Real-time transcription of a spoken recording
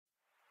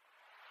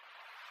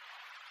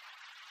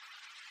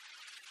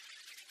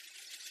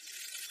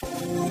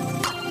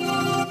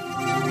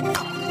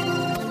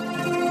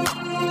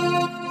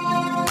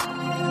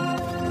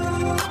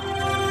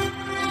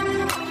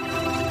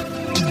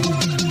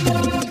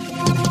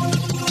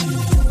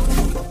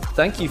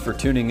Thank you for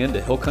tuning in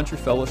to Hill Country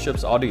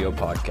Fellowship's audio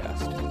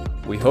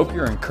podcast. We hope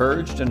you're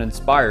encouraged and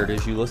inspired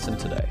as you listen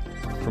today.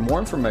 For more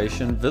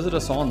information, visit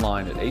us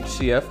online at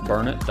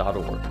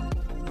hcfburnett.org.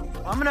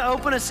 I'm going to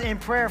open us in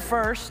prayer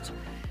first,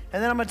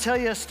 and then I'm going to tell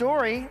you a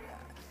story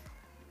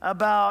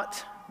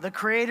about the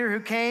Creator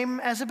who came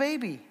as a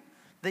baby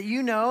that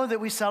you know that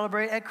we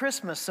celebrate at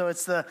Christmas. So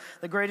it's the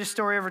greatest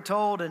story ever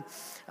told.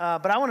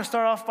 But I want to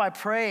start off by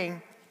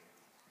praying.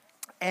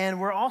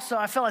 And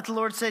I felt like the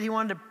Lord said He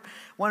wanted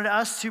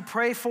us to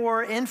pray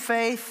for, in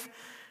faith,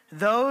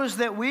 those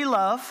that we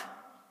love.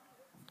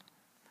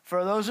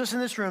 For those of us in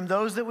this room,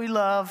 those that we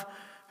love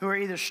who are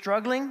either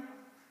struggling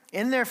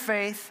in their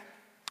faith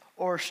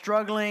or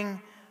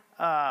struggling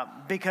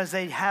because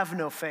they have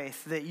no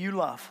faith that you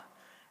love.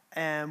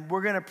 And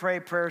we're going to pray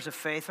prayers of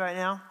faith right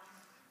now.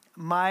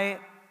 My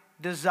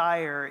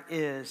desire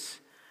is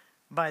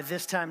by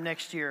this time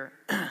next year,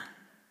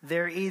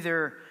 they're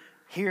either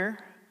here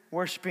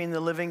worshiping the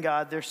living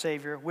God, their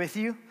Savior, with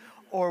you,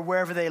 or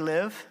wherever they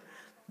live,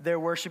 they're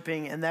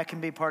worshiping, and that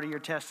can be part of your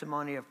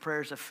testimony of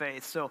prayers of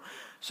faith. So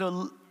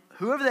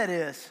whoever that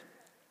is,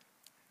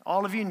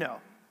 all of you know,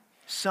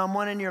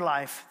 someone in your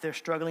life, they're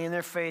struggling in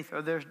their faith,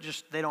 or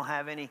they don't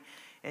have any,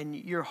 and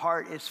your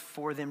heart is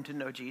for them to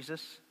know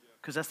Jesus,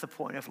 because that's the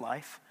point of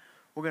life.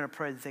 We're going to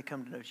pray that they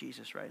come to know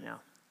Jesus right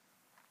now.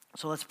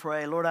 So let's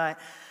pray. Lord, I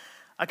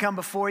come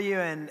before you,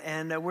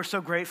 and we're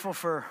so grateful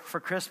for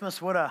Christmas.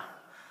 What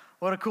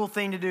a cool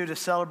thing to do, to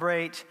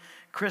celebrate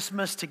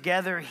Christmas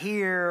together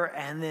here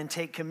and then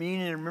take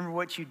communion and remember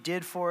what you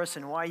did for us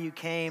and why you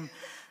came.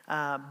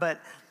 But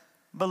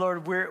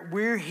Lord,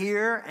 we're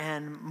here,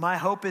 and my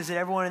hope is that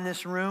everyone in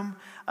this room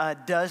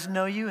does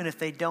know you, and if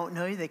they don't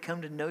know you, they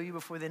come to know you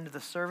before the end of the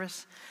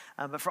service.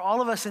 But for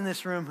all of us in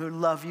this room who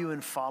love you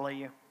and follow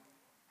you,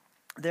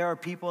 there are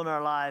people in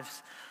our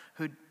lives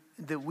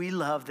that we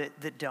love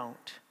that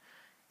don't.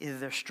 Either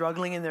they're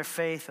struggling in their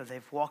faith, or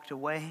they've walked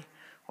away,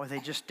 or they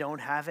just don't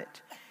have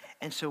it.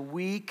 And so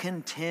we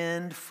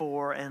contend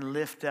for and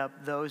lift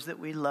up those that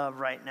we love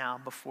right now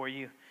before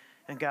you.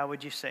 And God,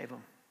 would you save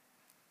them?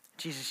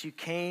 Jesus, you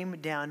came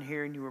down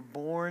here and you were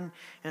born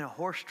in a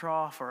horse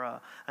trough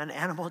or an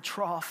animal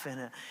trough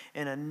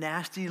in a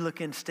nasty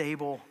looking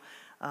stable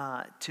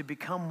to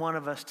become one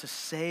of us, to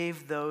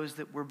save those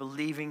that we're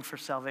believing for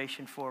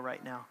salvation for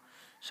right now.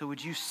 So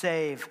would you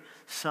save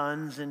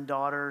sons and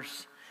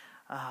daughters,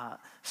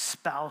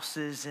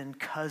 spouses and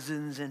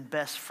cousins and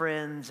best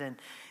friends and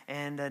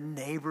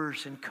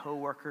neighbors and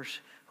coworkers,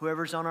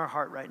 whoever's on our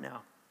heart right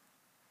now.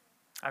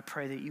 I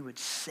pray that you would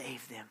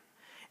save them.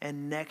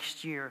 And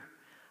next year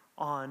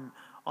on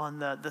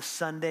the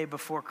Sunday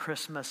before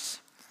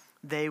Christmas,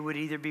 they would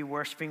either be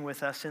worshiping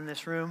with us in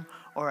this room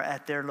or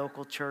at their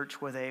local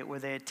church where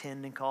they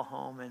attend and call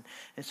home.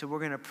 And so we're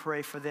going to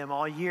pray for them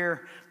all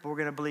year, but we're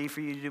going to believe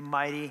for you to do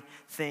mighty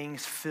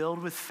things filled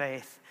with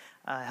faith.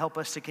 Help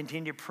us to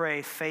continue to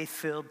pray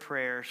faith-filled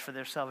prayers for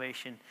their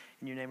salvation.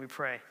 In your name we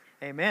pray.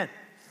 Amen.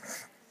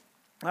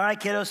 All right,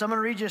 kiddos, I'm going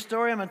to read you a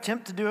story. I'm going to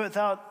attempt to do it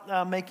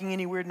without making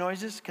any weird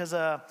noises because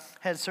I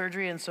had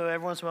surgery, and so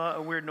every once in a while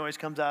a weird noise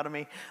comes out of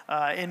me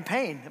in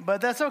pain.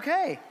 But that's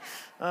okay.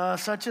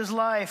 Such is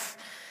life.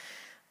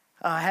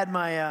 I had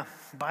my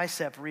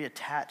bicep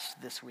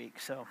reattached this week,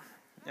 so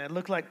it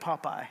looked like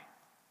Popeye.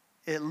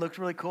 It looked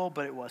really cool,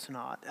 but it was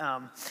not.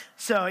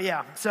 So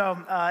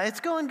it's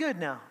going good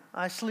now.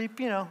 I sleep,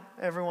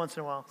 every once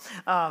in a while.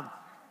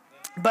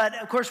 But,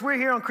 of course, we're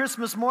here on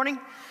Christmas morning.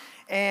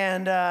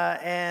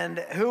 And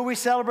who are we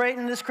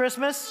celebrating this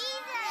Christmas?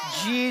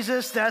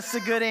 Jesus. That's the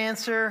good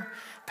answer.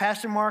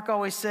 Pastor Mark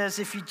always says,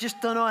 if you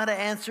just don't know how to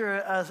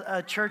answer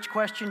a church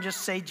question,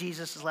 just say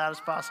Jesus as loud as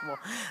possible.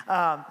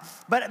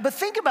 But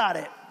think about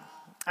it.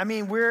 I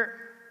mean, we're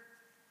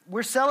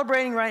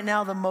celebrating right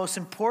now the most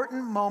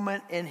important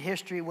moment in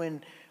history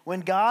when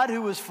God,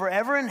 who was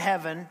forever in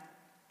heaven,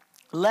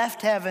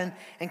 left heaven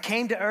and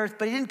came to earth,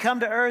 but he didn't come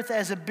to earth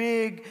as a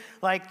big,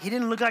 he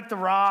didn't look like The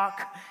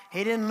Rock.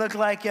 He didn't look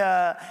like,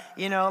 like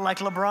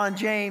LeBron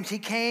James. He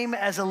came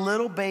as a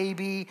little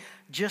baby,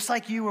 just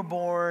like you were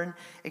born,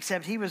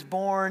 except he was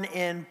born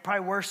in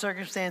probably worse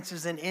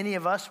circumstances than any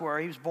of us were.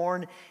 He was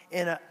born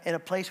in a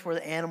place where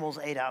the animals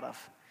ate out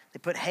of. They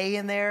put hay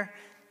in there,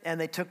 and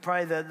they took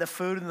probably the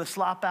food and the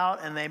slop out,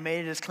 and they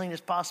made it as clean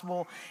as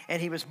possible.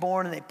 And he was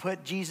born, and they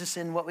put Jesus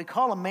in what we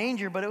call a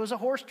manger, but it was a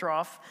horse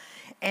trough.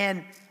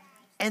 And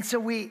so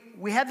we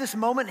have this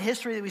moment in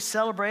history that we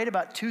celebrate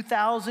about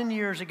 2,000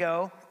 years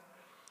ago,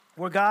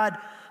 where God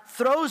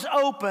throws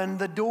open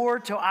the door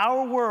to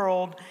our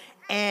world,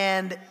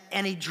 and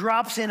he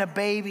drops in a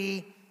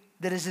baby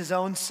that is his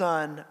own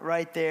son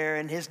right there,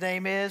 and his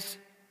name is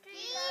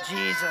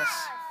Jesus.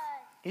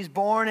 He's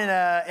born in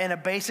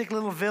a basic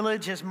little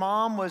village. His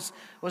mom was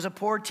a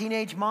poor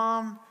teenage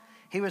mom.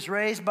 He was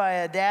raised by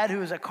a dad who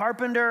was a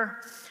carpenter.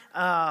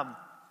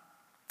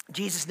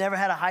 Jesus never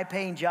had a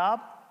high-paying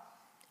job.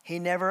 He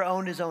never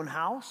owned his own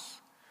house.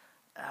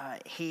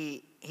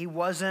 He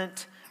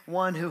wasn't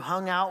one who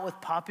hung out with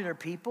popular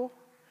people.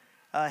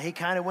 He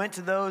kind of went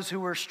to those who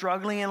were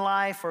struggling in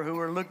life or who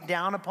were looked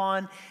down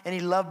upon, and he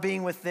loved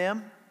being with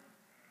them.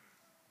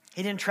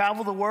 He didn't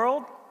travel the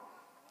world.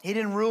 He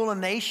didn't rule a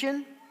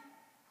nation.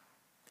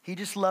 He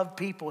just loved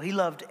people. He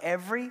loved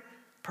every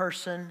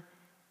person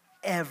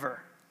ever.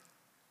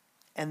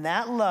 And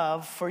that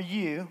love for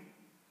you,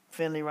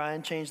 Finley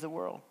Ryan, changed the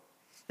world.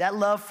 That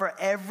love for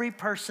every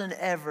person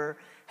ever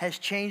has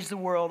changed the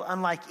world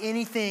unlike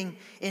anything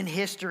in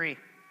history.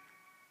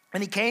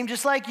 And he came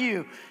just like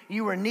you.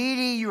 You were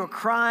needy, you were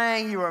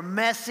crying, you were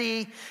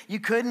messy, you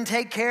couldn't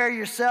take care of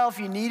yourself,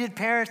 you needed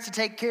parents to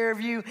take care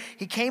of you.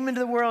 He came into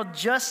the world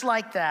just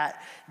like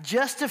that,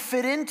 just to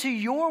fit into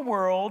your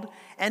world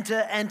and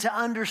to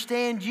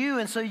understand you.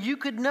 And so you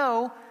could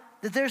know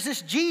that there's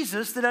this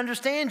Jesus that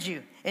understands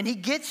you, and he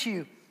gets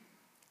you,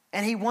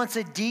 and he wants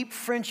a deep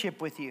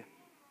friendship with you.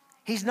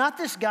 He's not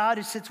this God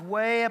who sits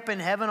way up in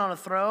heaven on a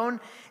throne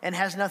and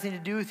has nothing to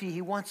do with you.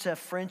 He wants a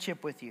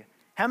friendship with you.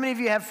 How many of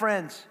you have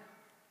friends?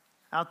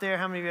 Out there,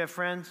 how many of you have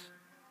friends?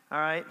 All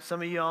right,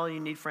 some of y'all, you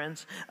need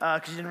friends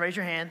because you didn't raise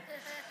your hand.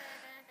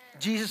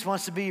 Jesus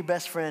wants to be your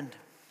best friend.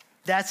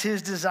 That's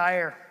his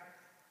desire.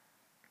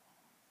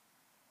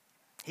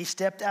 He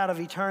stepped out of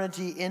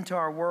eternity into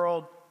our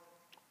world.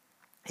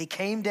 He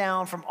came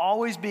down from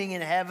always being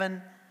in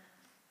heaven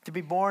to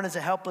be born as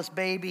a helpless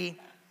baby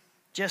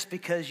just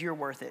because you're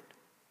worth it.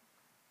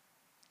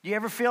 Do you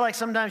ever feel like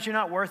sometimes you're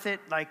not worth it?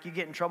 Like you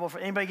get in trouble for,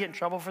 anybody get in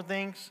trouble for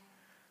things?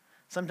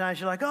 Sometimes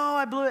you're like, oh,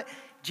 I blew it.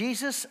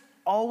 Jesus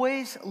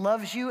always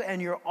loves you,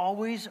 and you're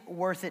always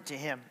worth it to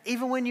him.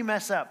 Even when you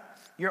mess up,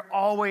 you're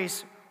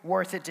always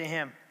worth it to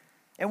him.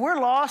 And we're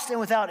lost and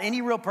without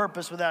any real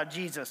purpose without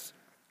Jesus.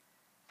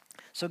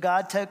 So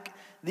God took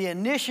the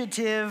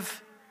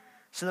initiative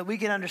so that we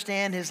can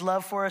understand his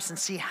love for us and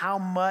see how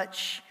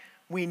much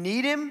we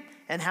need him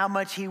and how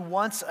much he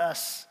wants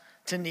us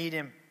to need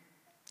him.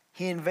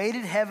 He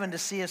invaded heaven to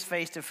see us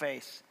face to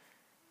face.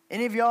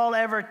 Any of y'all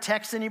ever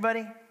text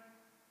anybody?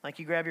 Like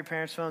you grab your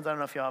parents' phones. I don't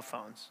know if y'all have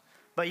phones,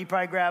 but you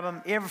probably grab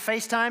them. You ever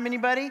FaceTime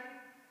anybody?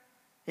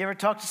 You ever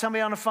talk to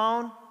somebody on the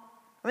phone?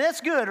 I mean, that's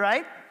good,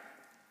 right?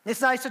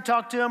 It's nice to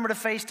talk to them or to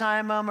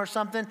FaceTime them or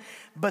something.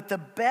 But the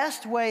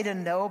best way to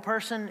know a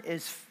person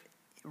is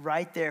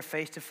right there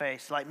face to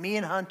face. Like me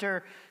and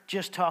Hunter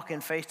just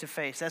talking face to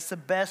face. That's the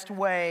best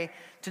way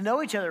to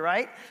know each other,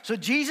 right? So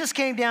Jesus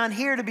came down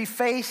here to be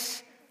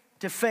face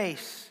to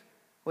face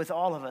with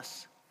all of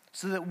us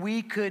so that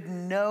we could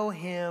know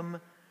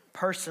him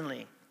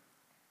personally.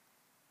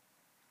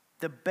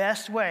 The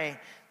best way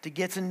to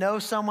get to know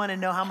someone and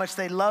know how much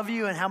they love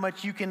you and how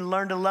much you can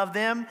learn to love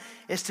them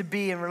is to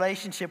be in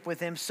relationship with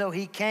him. So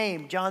he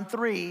came. John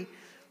 3,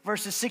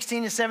 verses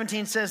 16 and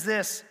 17 says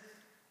this,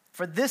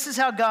 "For this is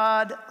how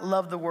God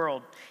loved the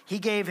world. He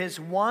gave his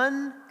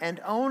one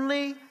and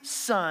only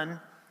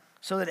Son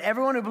so that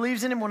everyone who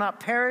believes in him will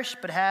not perish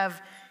but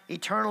have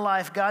eternal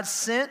life." God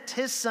sent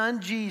his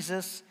Son,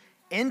 Jesus,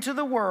 into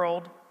the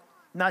world,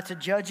 not to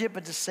judge it,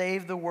 but to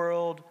save the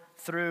world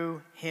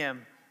through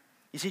him.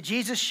 You see,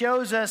 Jesus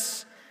shows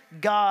us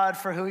God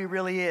for who he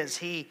really is.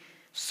 He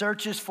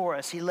searches for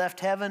us. He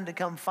left heaven to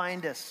come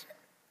find us.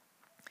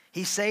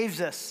 He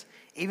saves us,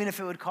 even if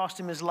it would cost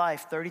him his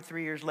life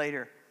 33 years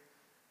later.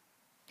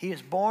 He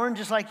was born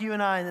just like you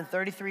and I, and then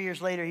 33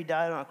 years later, he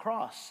died on a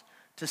cross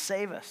to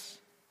save us.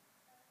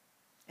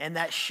 And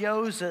that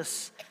shows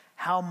us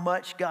how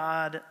much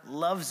God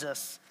loves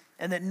us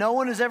and that no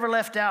one is ever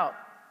left out.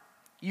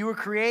 You were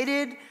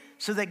created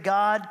so that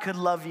God could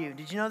love you.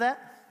 Did you know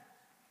that?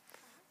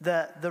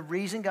 The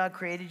reason God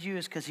created you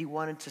is because he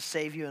wanted to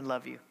save you and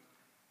love you.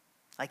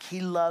 Like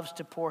he loves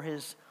to pour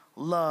his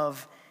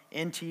love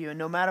into you. And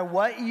no matter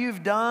what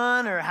you've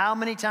done or how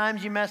many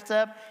times you messed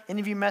up,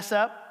 any of you mess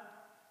up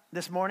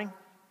this morning?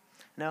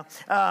 No.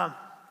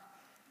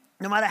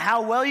 No matter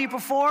how well you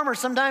perform or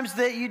sometimes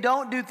that you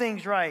don't do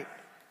things right.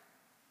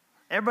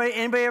 Anybody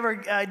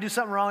ever do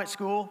something wrong at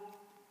school?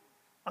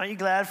 Aren't you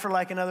glad for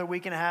like another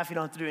week and a half you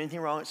don't have to do anything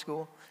wrong at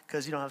school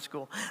because you don't have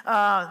school?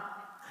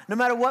 No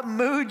matter what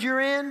mood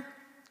you're in,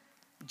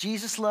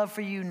 Jesus' love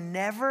for you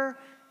never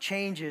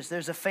changes.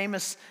 There's a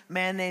famous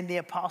man named the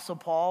Apostle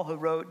Paul who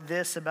wrote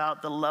this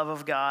about the love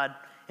of God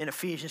in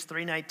Ephesians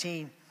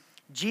 3:19.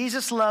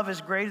 "Jesus' love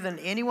is greater than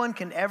anyone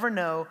can ever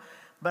know,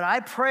 but I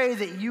pray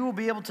that you will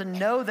be able to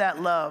know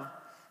that love.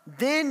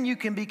 Then you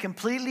can be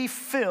completely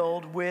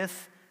filled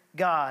with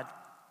God."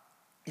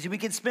 You see, we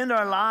can spend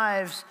our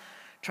lives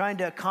trying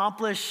to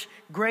accomplish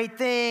great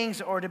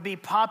things or to be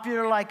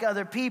popular like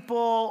other people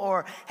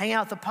or hang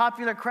out with the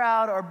popular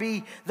crowd or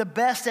be the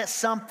best at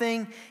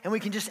something, and we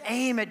can just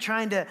aim at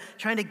trying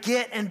to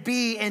get and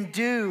be and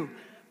do.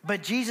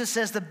 But Jesus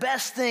says the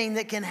best thing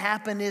that can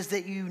happen is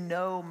that you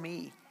know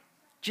me.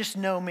 Just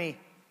know me.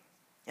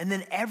 And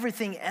then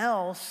everything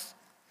else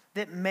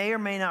that may or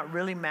may not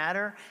really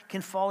matter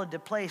can fall into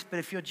place. But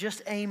if you'll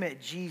just aim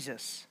at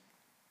Jesus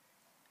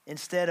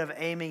instead of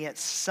aiming at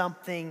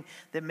something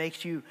that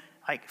makes you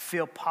like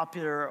feel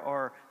popular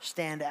or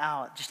stand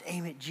out. Just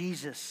aim at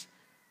Jesus.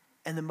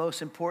 And the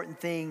most important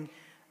thing,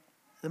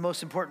 the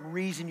most important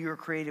reason you were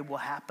created will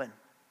happen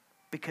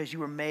because you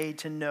were made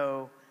to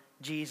know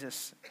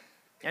Jesus.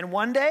 And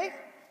one day,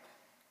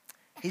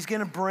 he's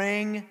going to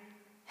bring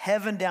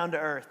heaven down to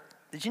earth.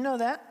 Did you know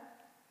that?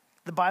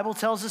 The Bible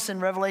tells us in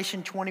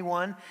Revelation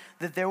 21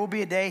 that there will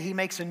be a day he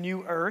makes a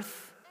new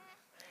earth,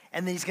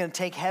 and then he's going to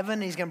take heaven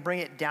and he's going to bring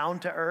it down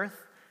to earth,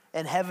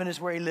 and heaven is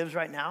where he lives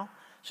right now.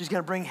 So he's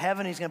going to bring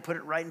heaven, he's going to put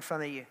it right in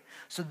front of you.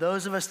 So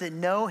those of us that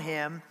know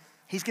him,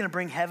 he's going to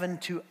bring heaven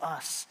to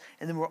us,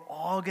 and then we're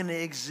all going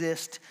to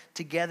exist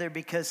together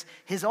because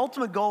his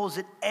ultimate goal is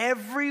that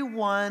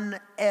everyone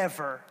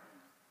ever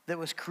that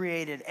was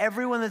created,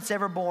 everyone that's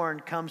ever born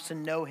comes to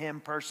know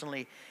him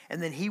personally.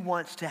 And then he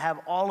wants to have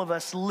all of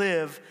us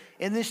live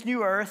in this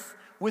new earth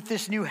with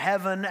this new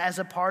heaven as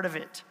a part of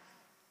it.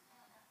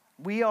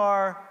 We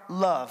are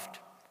loved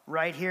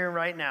right here and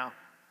right now.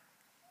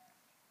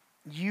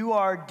 You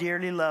are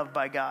dearly loved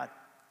by God.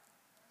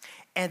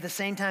 And at the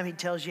same time, he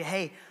tells you,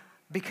 hey,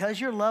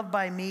 because you're loved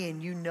by me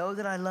and you know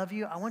that I love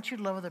you, I want you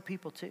to love other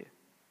people too.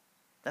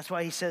 That's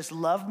why he says,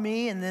 love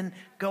me and then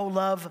go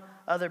love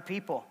other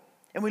people.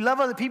 And we love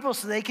other people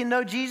so they can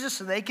know Jesus,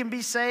 so they can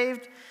be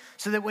saved,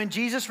 so that when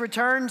Jesus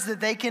returns, that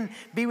they can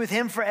be with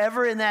him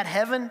forever in that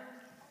heaven.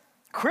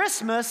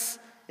 Christmas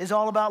is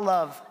all about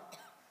love.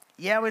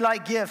 Yeah, we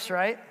like gifts,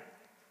 right?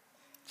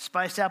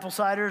 Spiced apple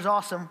cider is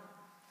awesome.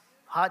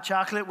 Hot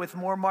chocolate with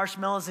more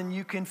marshmallows than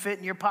you can fit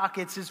in your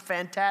pockets is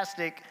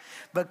fantastic.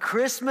 But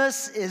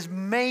Christmas is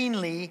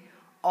mainly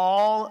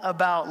all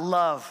about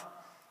love.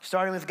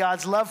 Starting with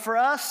God's love for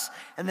us,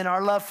 and then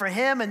our love for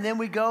him, and then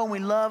we go and we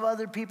love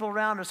other people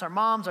around us, our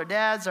moms, our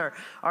dads,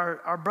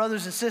 our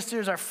brothers and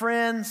sisters, our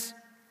friends.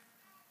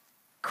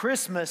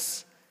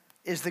 Christmas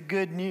is the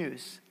good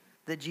news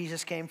that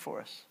Jesus came for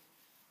us.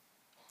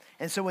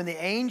 And so when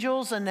the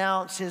angels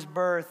announced his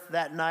birth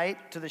that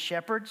night to the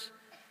shepherds,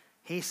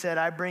 he said,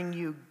 I bring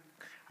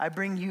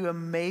you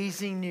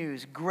amazing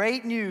news,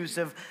 great news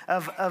of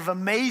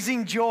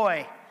amazing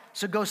joy.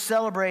 So go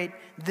celebrate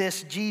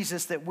this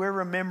Jesus that we're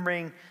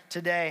remembering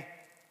today.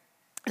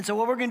 And so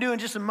what we're going to do in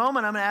just a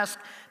moment, I'm going to ask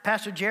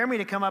Pastor Jeremy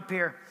to come up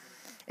here.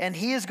 And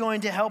he is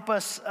going to help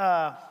us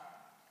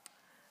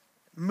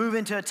move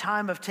into a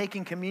time of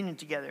taking communion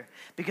together.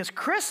 Because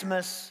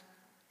Christmas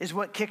is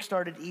what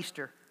kickstarted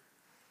Easter.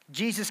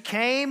 Jesus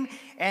came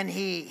and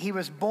he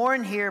was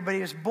born here, but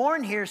he was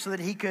born here so that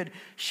he could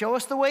show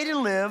us the way to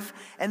live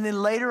and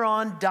then later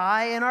on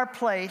die in our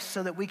place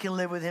so that we can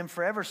live with him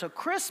forever. So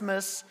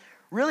Christmas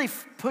really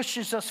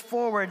pushes us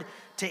forward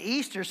to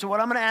Easter. So what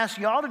I'm going to ask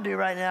y'all to do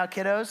right now,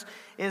 kiddos,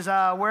 is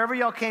wherever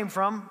y'all came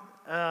from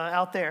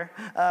out there,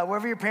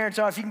 wherever your parents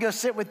are, if you can go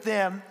sit with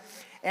them,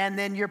 and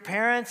then your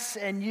parents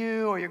and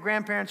you or your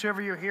grandparents,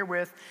 whoever you're here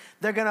with,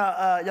 y'all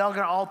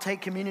gonna all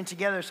take communion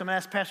together. So I'm going to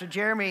ask Pastor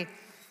Jeremy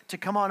to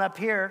come on up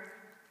here.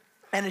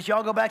 And as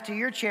y'all go back to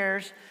your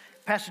chairs,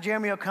 Pastor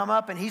Jeremy will come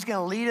up and he's going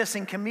to lead us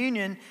in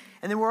communion.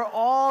 And then we're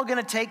all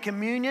going to take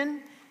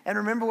communion and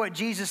remember what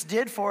Jesus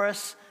did for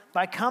us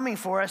by coming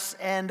for us,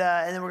 and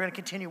then we're going to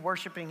continue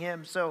worshiping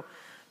him. So,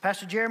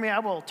 Pastor Jeremy, I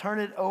will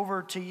turn it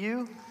over to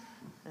you,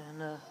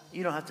 and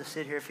you don't have to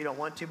sit here if you don't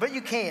want to, but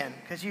you can,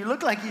 because you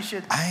look like you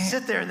should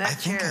sit there in that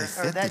chair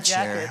or that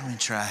jacket. Let me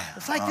try.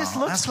 It's like this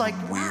looks like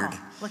weird. Wow,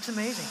 looks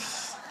amazing.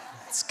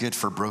 It's good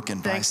for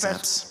broken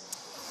biceps.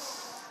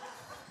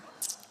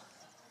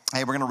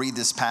 Hey, we're going to read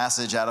this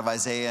passage out of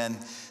Isaiah, and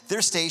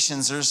there's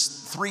stations. There's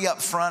 3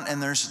 up front,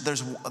 and there's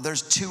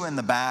 2 in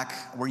the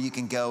back where you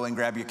can go and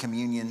grab your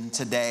communion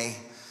today.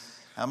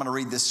 I'm going to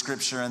read this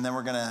scripture, and then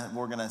we're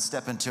gonna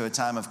step into a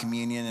time of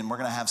communion, and we're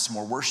going to have some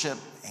more worship,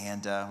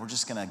 and we're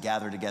just going to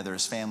gather together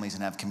as families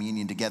and have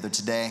communion together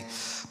today.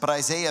 But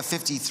Isaiah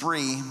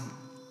 53,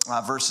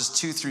 verses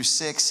 2 through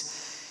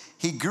 6,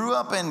 he grew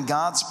up in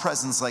God's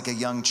presence like a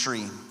young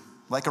tree,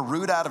 like a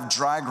root out of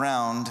dry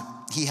ground.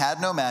 He had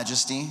no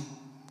majesty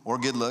or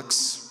good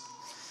looks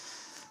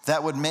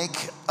that would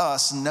make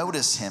us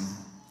notice him.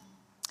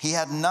 He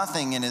had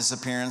nothing in his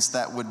appearance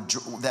that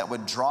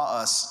would draw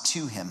us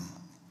to him.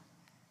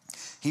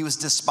 He was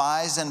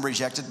despised and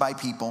rejected by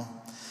people.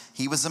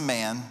 He was a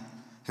man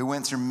who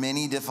went through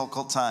many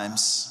difficult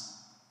times.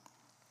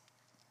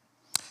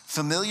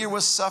 Familiar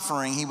with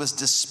suffering, he was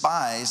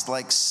despised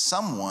like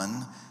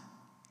someone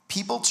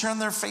people turn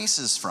their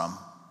faces from.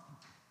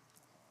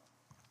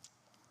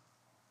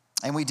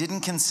 And we didn't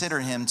consider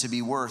him to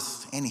be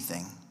worth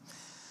anything.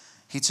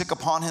 He took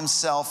upon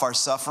himself our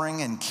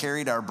suffering and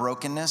carried our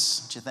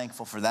brokenness. Aren't you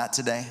thankful for that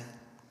today?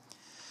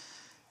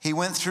 He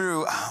went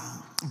through,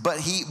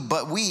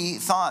 but we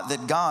thought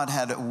that God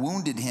had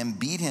wounded him,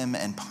 beat him,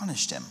 and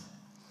punished him.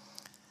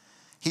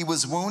 He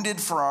was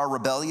wounded for our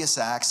rebellious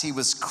acts. He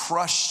was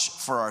crushed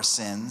for our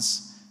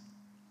sins.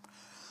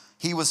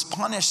 He was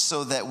punished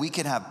so that we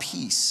could have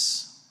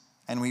peace,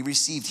 and we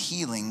received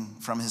healing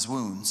from his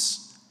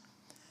wounds.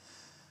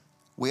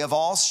 We have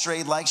all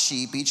strayed like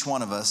sheep, each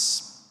one of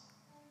us,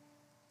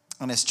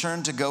 and has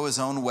turned to go his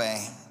own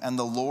way. And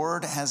the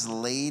Lord has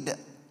laid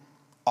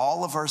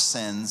all of our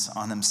sins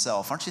on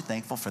himself. Aren't you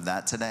thankful for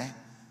that today?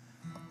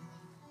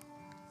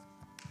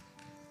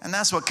 And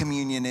that's what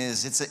communion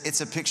is.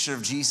 It's a picture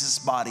of Jesus'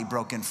 body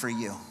broken for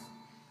you.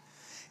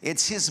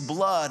 It's his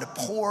blood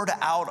poured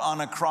out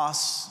on a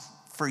cross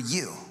for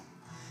you.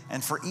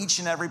 And for each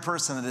and every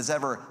person that has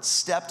ever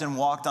stepped and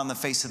walked on the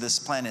face of this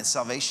planet,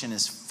 salvation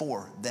is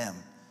for them.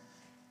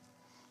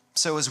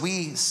 So as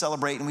we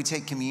celebrate and we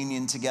take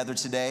communion together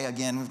today,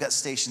 again, we've got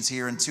stations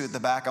here and 2 at the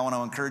back. I want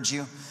to encourage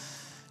you,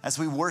 as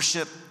we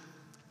worship,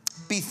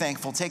 be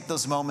thankful. Take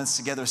those moments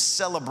together.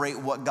 Celebrate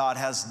what God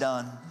has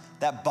done.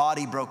 That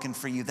body broken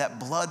for you, that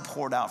blood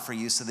poured out for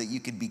you so that you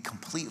could be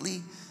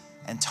completely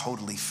and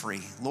totally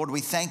free. Lord,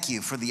 we thank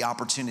you for the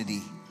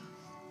opportunity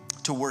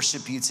to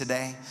worship you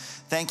today.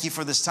 Thank you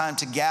for this time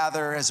to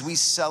gather as we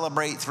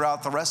celebrate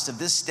throughout the rest of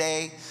this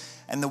day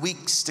and the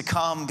weeks to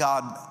come,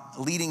 God,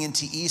 leading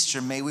into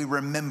Easter. May we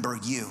remember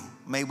you.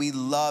 May we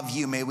love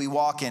you. May we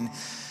walk in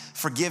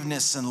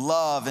forgiveness and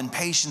love and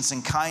patience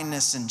and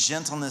kindness and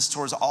gentleness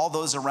towards all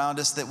those around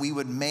us, that we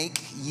would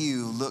make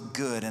you look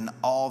good in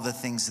all the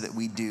things that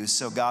we do.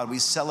 So God, we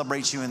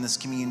celebrate you in this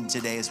communion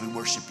today as we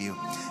worship you.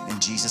 In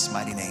Jesus'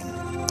 mighty name,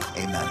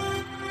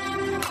 amen.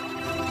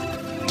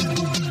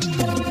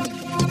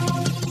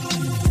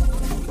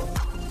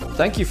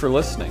 Thank you for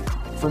listening.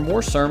 For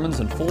more sermons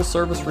and full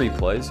service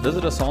replays,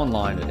 visit us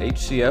online at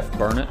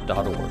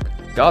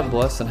hcfburnett.org. God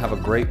bless and have a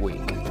great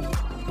week.